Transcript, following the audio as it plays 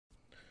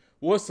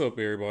What's up,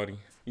 everybody?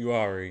 You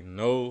already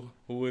know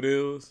who it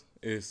is.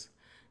 It's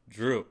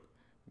DripGodDero,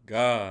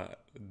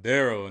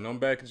 and I'm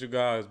back at you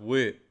guys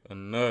with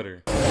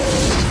another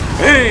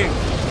bang.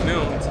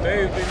 Now, in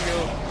today's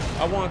video,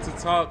 I want to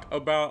talk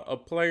about a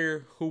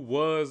player who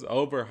was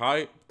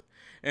overhyped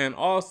and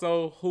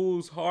also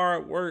whose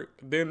hard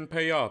work didn't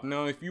pay off.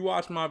 Now, if you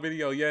watched my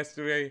video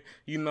yesterday,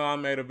 you know I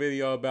made a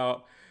video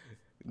about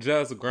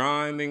just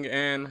grinding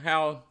and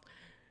how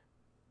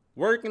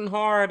working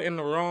hard in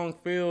the wrong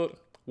field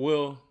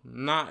will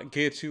not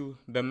get you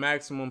the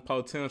maximum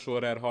potential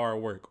of that hard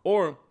work,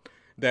 or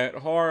that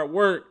hard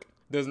work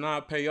does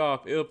not pay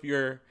off if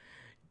you're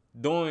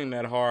doing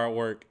that hard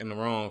work in the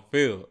wrong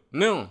field.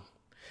 Now,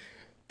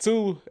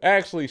 to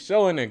actually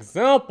show an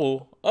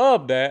example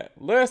of that,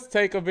 let's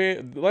take a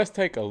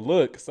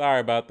look,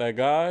 sorry about that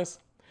guys,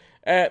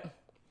 at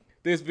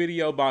this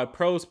video by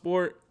Pro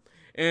Sport.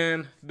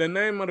 And the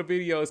name of the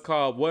video is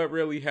called What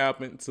Really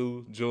Happened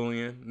to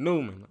Julian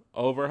Newman,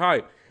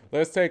 Overhyped.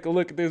 Let's take a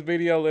look at this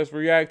video, let's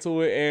react to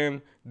it,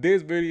 and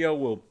this video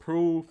will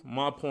prove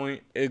my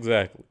point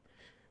exactly.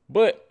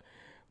 But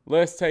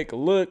let's take a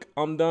look.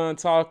 I'm done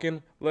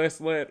talking. Let's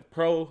let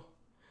Pro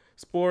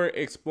Sport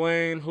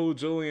explain who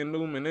Julian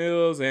Newman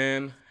is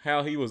and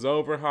how he was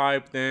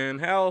overhyped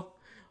and how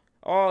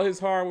all his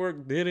hard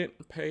work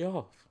didn't pay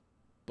off.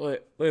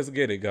 But let's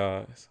get it,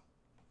 guys.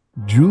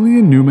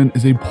 Julian Newman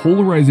is a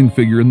polarizing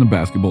figure in the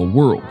basketball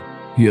world.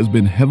 He has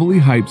been heavily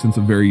hyped since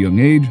a very young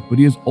age, but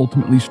he has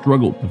ultimately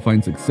struggled to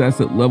find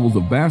success at levels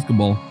of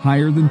basketball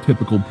higher than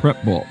typical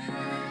prep ball.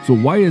 So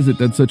why is it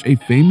that such a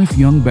famous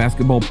young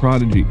basketball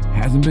prodigy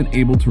hasn't been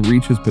able to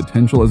reach his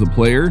potential as a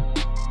player?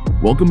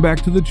 Welcome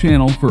back to the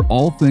channel for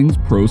all things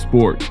pro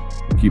sport.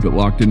 Keep it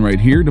locked in right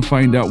here to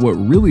find out what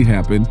really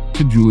happened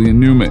to Julian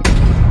Newman.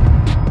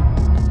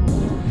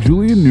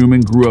 Julian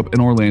Newman grew up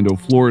in Orlando,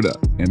 Florida,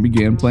 and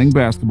began playing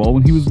basketball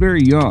when he was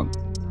very young.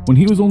 When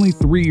he was only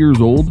 3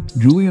 years old,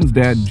 Julian's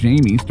dad,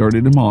 Jamie,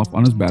 started him off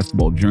on his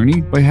basketball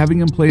journey by having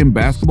him play in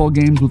basketball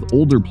games with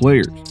older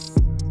players.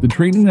 The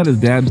training that his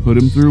dad put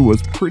him through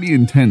was pretty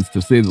intense,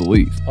 to say the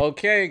least.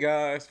 Okay,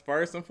 guys,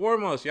 first and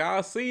foremost,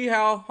 y'all see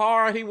how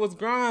hard he was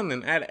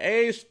grinding at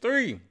age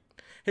 3.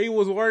 He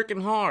was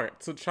working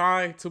hard to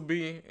try to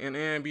be an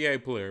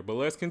NBA player, but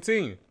let's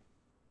continue.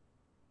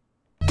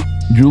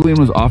 Julian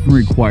was often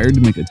required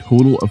to make a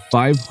total of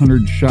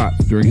 500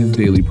 shots during his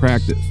daily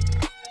practice.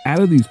 Out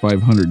of these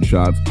 500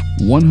 shots,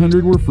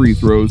 100 were free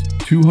throws,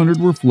 200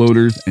 were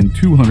floaters, and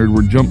 200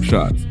 were jump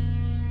shots.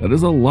 That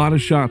is a lot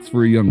of shots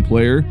for a young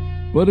player,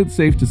 but it's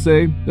safe to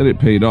say that it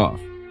paid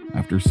off.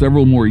 After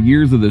several more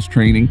years of this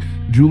training,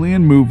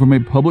 Julian moved from a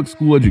public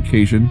school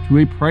education to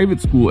a private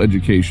school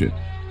education.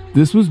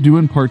 This was due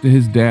in part to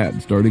his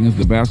dad starting as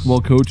the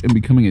basketball coach and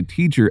becoming a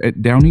teacher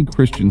at Downey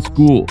Christian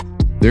School.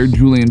 There,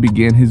 Julian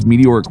began his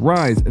meteoric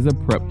rise as a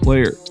prep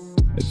player.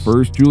 At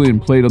first, Julian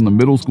played on the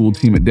middle school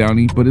team at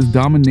Downey, but his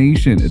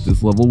domination at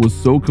this level was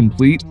so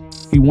complete,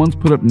 he once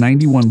put up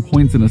 91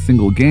 points in a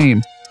single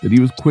game, that he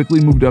was quickly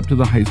moved up to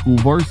the high school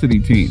varsity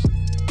team.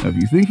 Now, if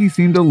you think he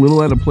seemed a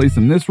little out of place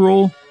in this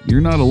role,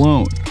 you're not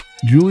alone.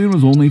 Julian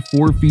was only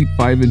 4 feet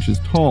 5 inches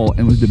tall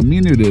and was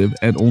diminutive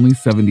at only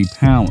 70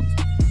 pounds.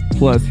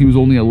 Plus, he was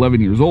only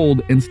 11 years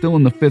old and still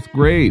in the 5th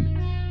grade.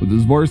 With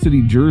his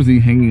varsity jersey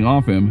hanging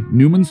off him,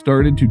 Newman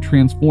started to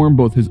transform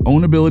both his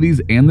own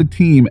abilities and the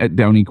team at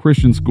Downey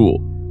Christian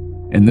School.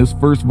 In this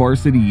first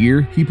varsity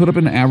year, he put up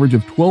an average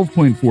of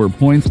 12.4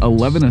 points,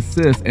 11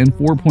 assists, and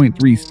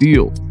 4.3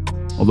 steals.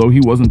 Although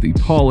he wasn't the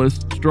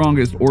tallest,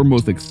 strongest, or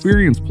most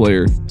experienced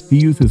player, he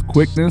used his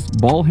quickness,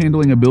 ball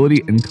handling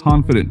ability, and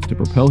confidence to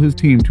propel his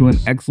team to an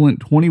excellent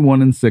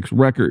 21-6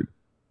 record.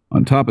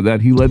 On top of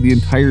that, he led the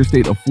entire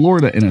state of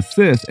Florida in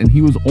assists, and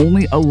he was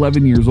only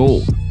 11 years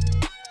old.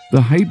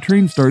 The hype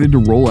train started to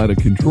roll out of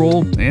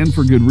control, and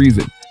for good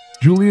reason.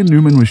 Julian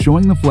Newman was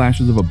showing the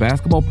flashes of a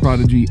basketball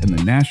prodigy, and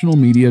the national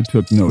media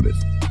took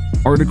notice.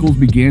 Articles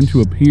began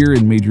to appear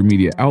in major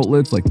media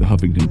outlets like the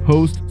Huffington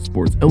Post,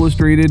 Sports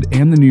Illustrated,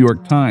 and the New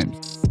York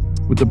Times.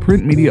 With the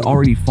print media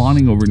already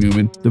fawning over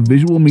Newman, the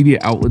visual media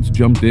outlets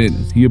jumped in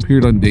as he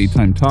appeared on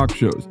daytime talk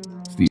shows.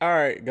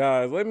 Alright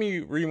guys, let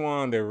me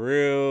rewind it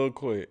real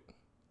quick.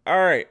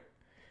 Alright,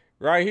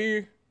 right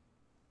here.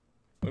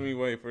 Let me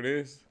wait for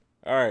this.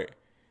 Alright.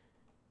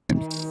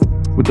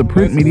 With the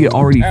print media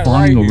already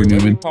fawning over Newman.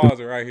 Let me pause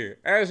it right here.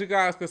 As you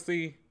guys can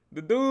see,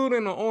 the dude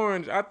in the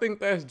orange, I think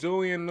that's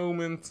Julian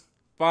Newman's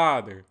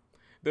father.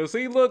 Does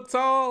he look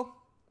tall?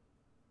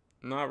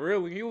 Not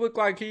really. He look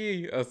like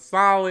he a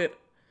solid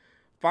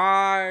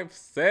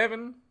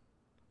 5'7",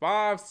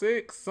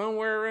 5'6",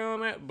 somewhere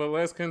around that. But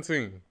let's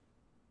continue.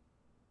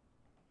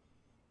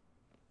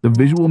 The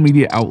visual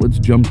media outlets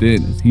jumped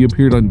in as he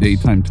appeared on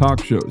daytime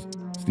talk shows,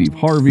 Steve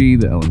Harvey,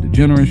 The Ellen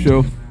DeGeneres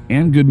Show,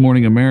 and Good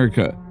Morning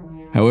America.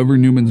 However,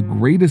 Newman's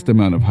greatest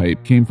amount of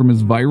hype came from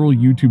his viral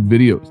YouTube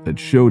videos that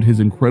showed his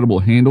incredible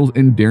handles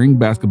and daring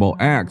basketball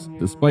acts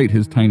despite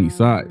his tiny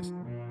size.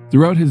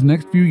 Throughout his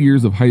next few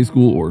years of high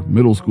school or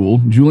middle school,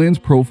 Julian's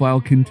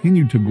profile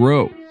continued to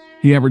grow.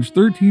 He averaged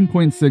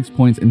 13.6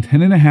 points and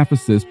 10.5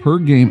 assists per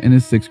game in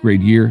his 6th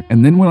grade year,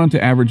 and then went on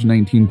to average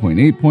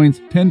 19.8 points,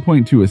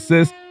 10.2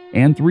 assists,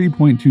 and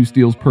 3.2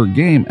 steals per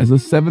game as a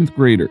 7th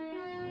grader.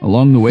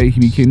 Along the way, he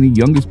became the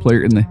youngest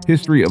player in the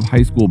history of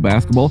high school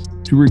basketball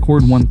to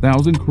record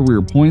 1,000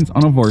 career points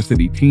on a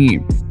varsity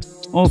team.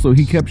 Also,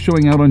 he kept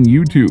showing out on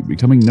YouTube,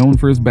 becoming known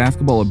for his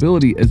basketball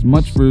ability as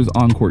much for his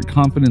on-court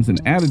confidence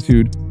and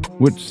attitude,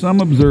 which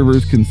some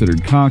observers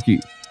considered cocky.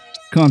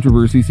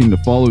 Controversy seemed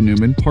to follow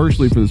Newman,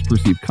 partially for this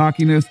perceived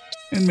cockiness,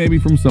 and maybe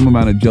from some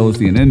amount of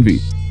jealousy and envy,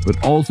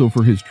 but also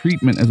for his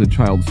treatment as a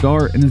child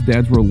star and his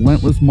dad's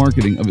relentless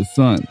marketing of his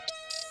son.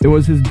 It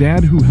was his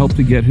dad who helped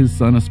to get his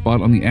son a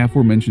spot on the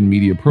aforementioned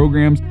media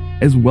programs,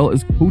 as well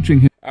as coaching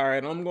him.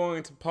 Alright, I'm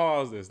going to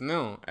pause this.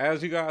 Now,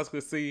 as you guys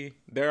can see,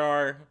 there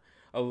are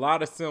a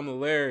lot of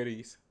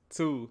similarities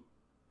to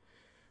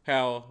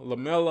how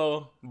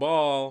LaMelo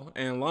Ball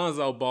and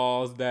Lonzo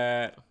Ball's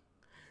dad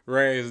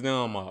raised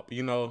them up.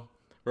 You know,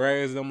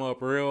 raised them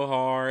up real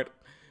hard.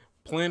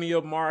 Plenty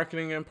of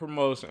marketing and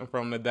promotion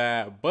from the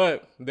dad,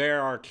 but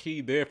there are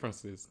key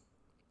differences.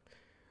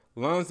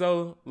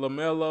 Lonzo,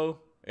 LaMelo,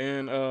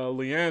 and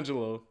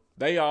LiAngelo,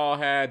 they all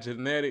had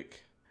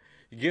genetic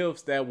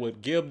gifts that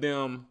would give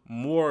them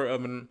more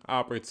of an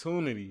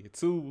opportunity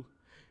to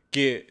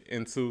get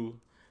into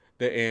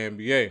the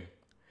NBA.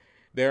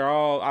 They're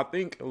all, I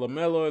think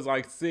LaMelo is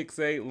like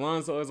 6'8",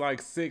 Lonzo is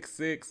like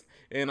 6'6",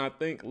 and I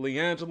think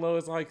LiAngelo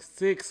is like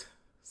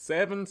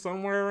 6'7",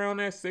 somewhere around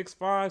there,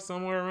 6'5",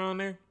 somewhere around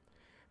there.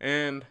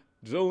 And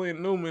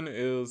Julian Newman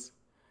is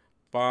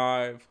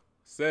 5'7".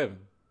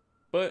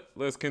 But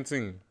let's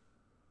continue.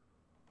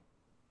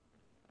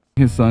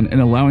 His son and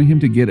allowing him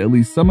to get at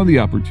least some of the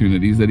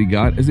opportunities that he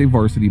got as a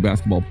varsity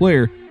basketball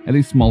player at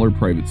a smaller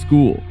private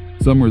school.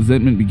 Some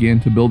resentment began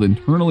to build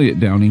internally at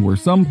Downey, where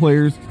some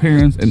players,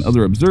 parents, and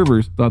other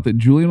observers thought that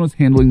Julian was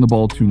handling the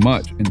ball too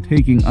much and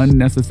taking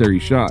unnecessary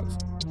shots.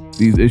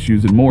 These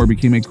issues and more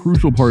became a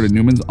crucial part of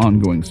Newman's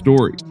ongoing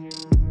story.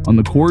 On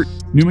the court,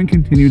 Newman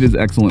continued his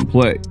excellent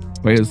play.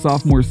 By his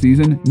sophomore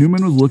season,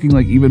 Newman was looking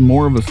like even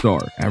more of a star,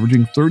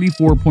 averaging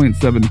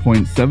 34.7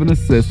 points, 7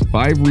 assists,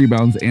 5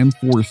 rebounds, and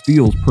 4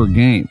 steals per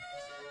game.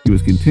 He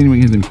was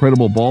continuing his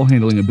incredible ball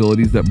handling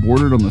abilities that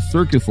bordered on the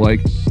circus-like,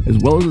 as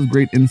well as his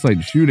great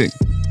inside shooting.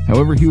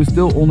 However, he was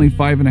still only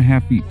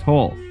 5.5 feet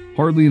tall,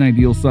 hardly an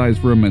ideal size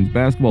for a men's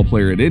basketball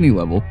player at any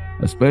level,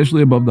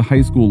 especially above the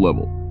high school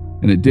level.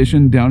 In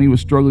addition, Downey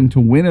was struggling to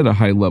win at a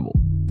high level.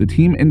 The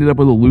team ended up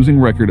with a losing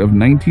record of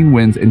 19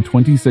 wins and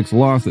 26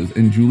 losses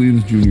in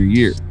Julian's junior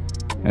year.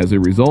 As a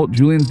result,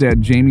 Julian's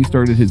dad Jamie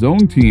started his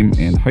own team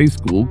and high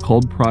school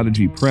called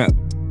Prodigy Prep.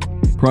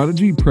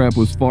 Prodigy Prep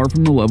was far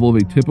from the level of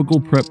a typical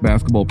prep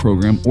basketball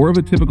program or of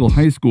a typical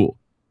high school.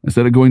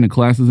 Instead of going to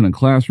classes in a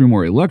classroom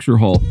or a lecture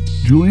hall,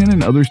 Julian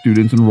and other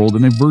students enrolled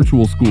in a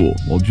virtual school,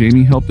 while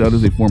Jamie helped out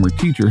as a former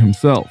teacher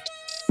himself.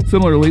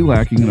 Similarly,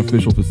 lacking an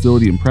official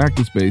facility and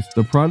practice space,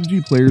 the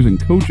Prodigy players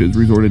and coaches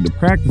resorted to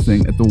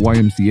practicing at the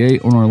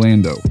YMCA in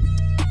Orlando.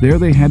 There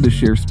they had to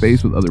share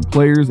space with other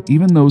players,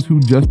 even those who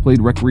just played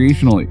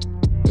recreationally.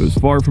 It was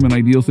far from an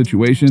ideal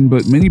situation,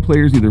 but many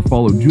players either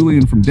followed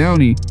Julian from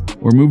Downey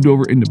or moved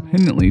over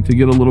independently to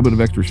get a little bit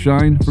of extra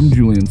shine from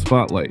Julian's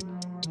spotlight.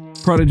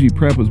 Prodigy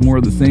Prep was more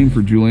of the same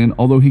for Julian.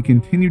 Although he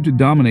continued to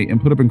dominate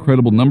and put up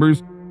incredible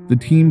numbers, the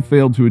team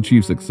failed to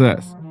achieve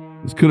success.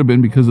 This could have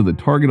been because of the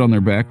target on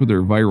their back with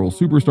their viral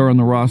superstar on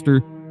the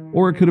roster,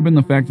 or it could have been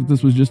the fact that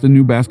this was just a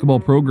new basketball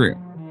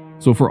program.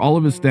 So for all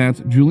of his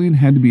stats, Julian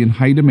had to be in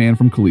high demand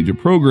from collegiate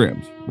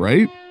programs,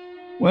 right?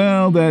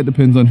 Well, that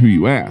depends on who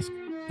you ask.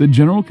 The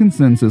general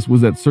consensus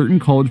was that certain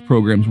college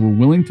programs were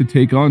willing to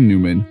take on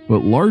Newman,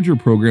 but larger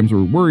programs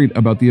were worried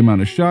about the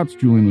amount of shots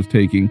Julian was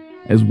taking,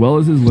 as well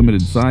as his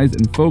limited size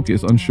and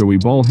focus on showy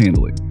ball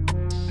handling.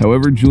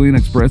 However, Julian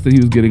expressed that he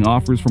was getting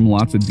offers from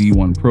lots of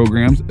D1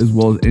 programs, as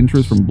well as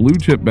interest from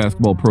blue-chip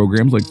basketball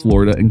programs like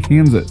Florida and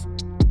Kansas.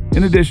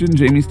 In addition,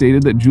 Jamie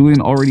stated that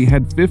Julian already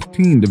had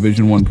 15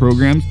 Division I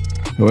programs.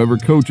 However,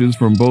 coaches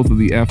from both of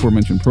the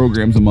aforementioned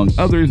programs, among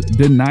others,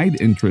 denied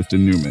interest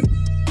in Newman.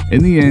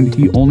 In the end,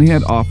 he only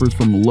had offers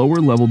from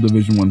lower-level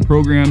Division I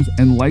programs,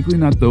 and likely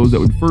not those that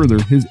would further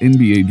his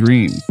NBA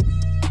dreams.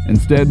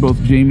 Instead,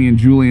 both Jamie and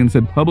Julian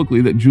said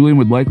publicly that Julian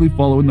would likely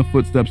follow in the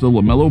footsteps of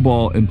LaMelo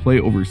Ball and play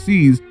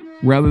overseas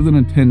rather than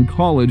attend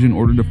college in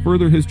order to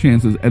further his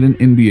chances at an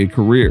NBA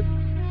career.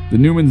 The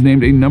Newmans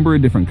named a number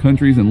of different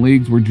countries and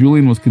leagues where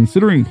Julian was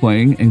considering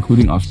playing,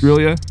 including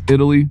Australia,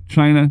 Italy,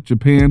 China,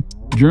 Japan,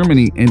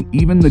 Germany, and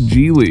even the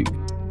G League.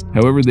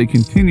 However, they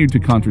continued to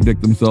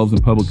contradict themselves in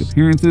public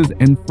appearances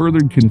and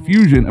furthered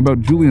confusion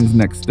about Julian's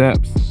next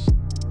steps.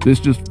 This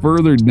just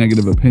furthered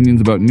negative opinions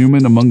about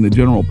Newman among the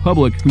general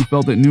public, who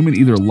felt that Newman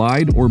either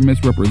lied or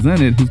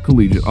misrepresented his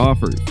collegiate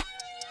offers.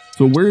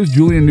 So where is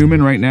Julian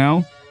Newman right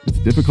now? It's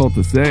difficult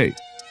to say.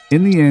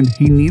 In the end,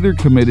 he neither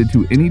committed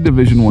to any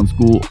Division I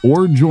school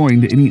or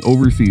joined any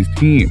overseas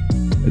team.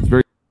 It's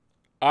very...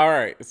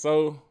 Alright,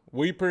 so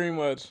we pretty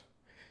much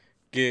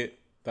get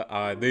the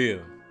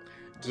idea.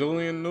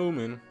 Julian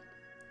Newman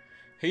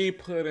he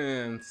put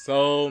in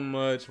so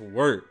much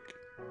work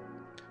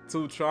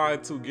to try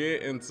to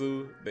get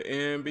into the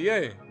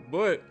NBA.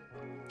 But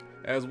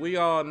as we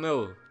all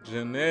know,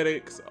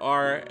 genetics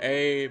are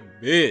a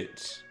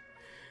bitch.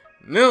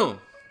 Now,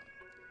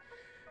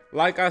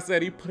 like I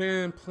said, he put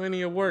in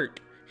plenty of work.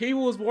 He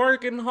was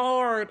working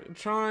hard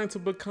trying to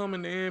become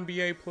an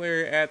NBA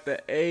player at the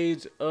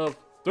age of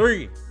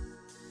 3.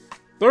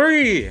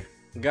 3,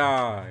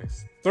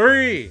 guys.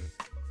 3.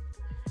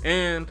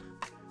 And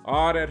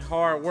all that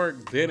hard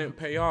work didn't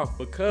pay off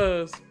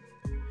because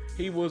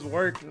he was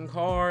working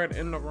hard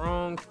in the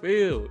wrong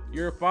field.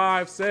 You're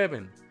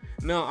 5'7".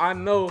 Now, I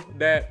know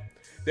that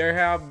there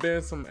have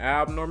been some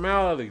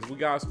abnormalities. We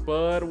got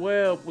Spud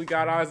Webb. We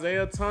got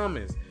Isaiah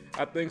Thomas.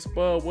 I think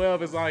Spud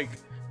Webb is like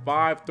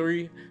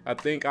 5'3". I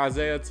think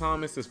Isaiah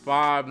Thomas is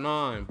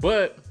 5'9".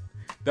 But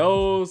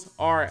those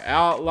are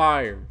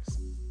outliers.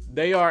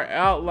 They are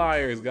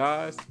outliers,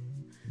 guys.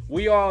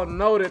 We all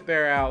know that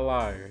they're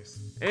outliers.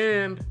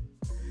 And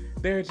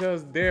they're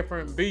just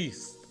different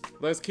beasts.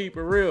 Let's keep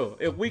it real.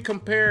 If we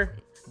compare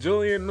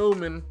Julian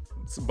Newman's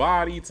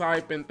body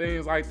type and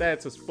things like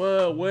that to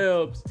Spud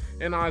Webb's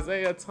and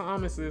Isaiah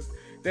Thomas's,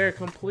 they're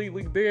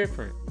completely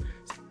different.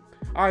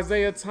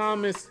 Isaiah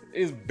Thomas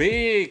is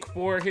big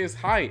for his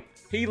height.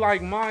 He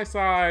like my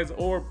size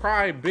or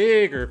probably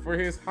bigger for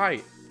his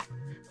height.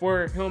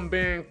 For him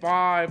being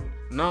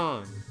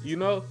 5'9", you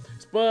know?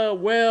 Spud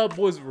Webb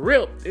was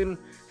ripped and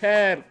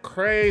had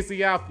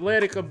crazy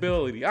athletic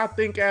ability. I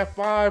think at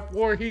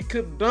 5'4" he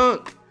could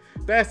dunk.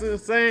 That's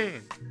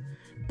insane.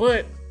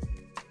 But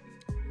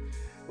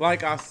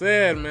like I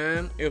said,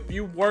 man, if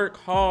you work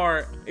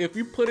hard, if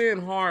you put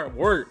in hard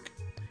work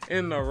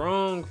in the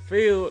wrong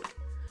field,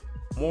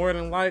 more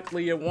than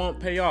likely it won't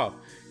pay off.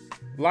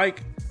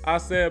 Like I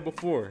said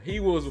before,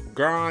 he was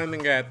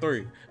grinding at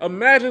 3.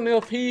 Imagine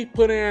if he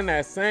put in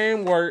that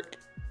same work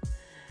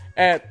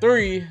at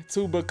 3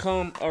 to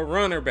become a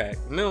runner back.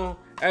 Now,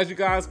 as you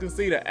guys can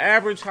see, the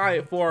average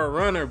height for a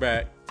runner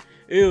back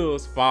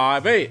is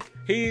 5'8".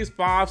 He's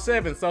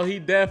 5'7", so he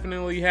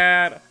definitely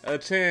had a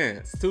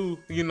chance to,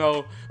 you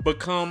know,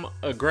 become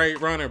a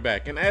great runner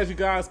back. And as you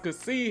guys could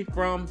see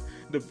from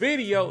the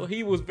video,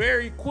 he was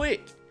very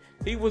quick.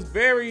 He was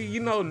very, you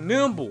know,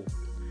 nimble,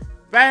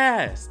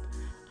 fast.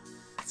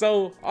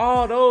 So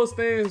all those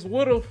things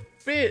would have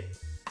fit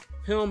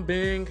him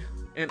being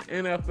an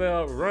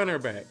NFL runner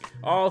back.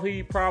 All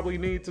he probably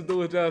needs to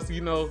do is just,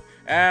 you know,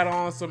 add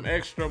on some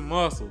extra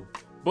muscle.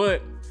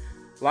 But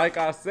like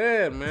I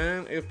said,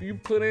 man, if you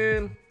put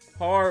in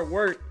hard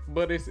work,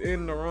 but it's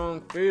in the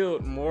wrong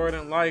field, more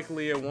than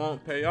likely it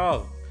won't pay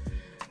off.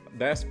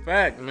 That's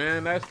fact,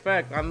 man. That's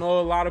fact. I know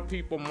a lot of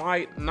people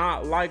might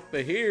not like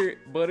to hear it,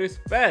 but it's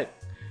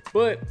fact.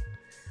 But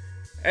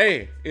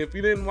hey, if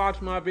you didn't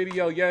watch my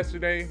video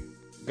yesterday,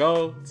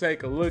 go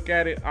take a look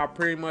at it. I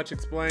pretty much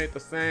explained the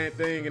same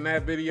thing in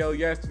that video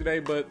yesterday,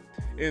 but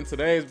in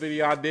today's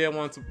video, I did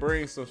want to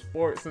bring some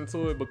sports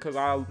into it because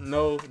I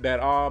know that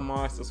all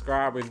my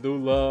subscribers do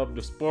love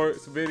the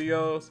sports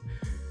videos.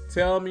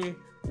 Tell me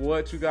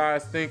what you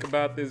guys think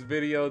about this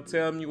video.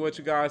 Tell me what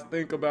you guys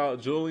think about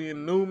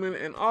Julian Newman,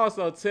 and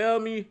also tell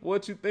me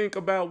what you think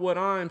about what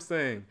I'm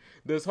saying.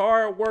 Does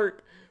hard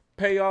work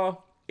pay off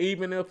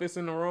even if it's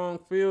in the wrong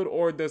field,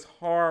 or does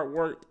hard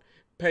work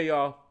pay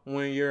off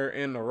when you're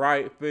in the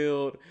right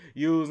field,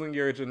 using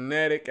your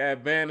genetic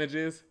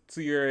advantages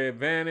to your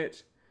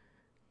advantage?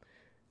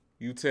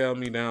 You tell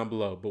me down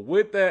below. But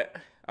with that,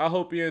 I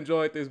hope you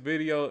enjoyed this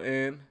video,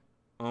 and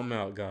I'm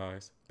out,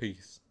 guys.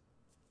 Peace.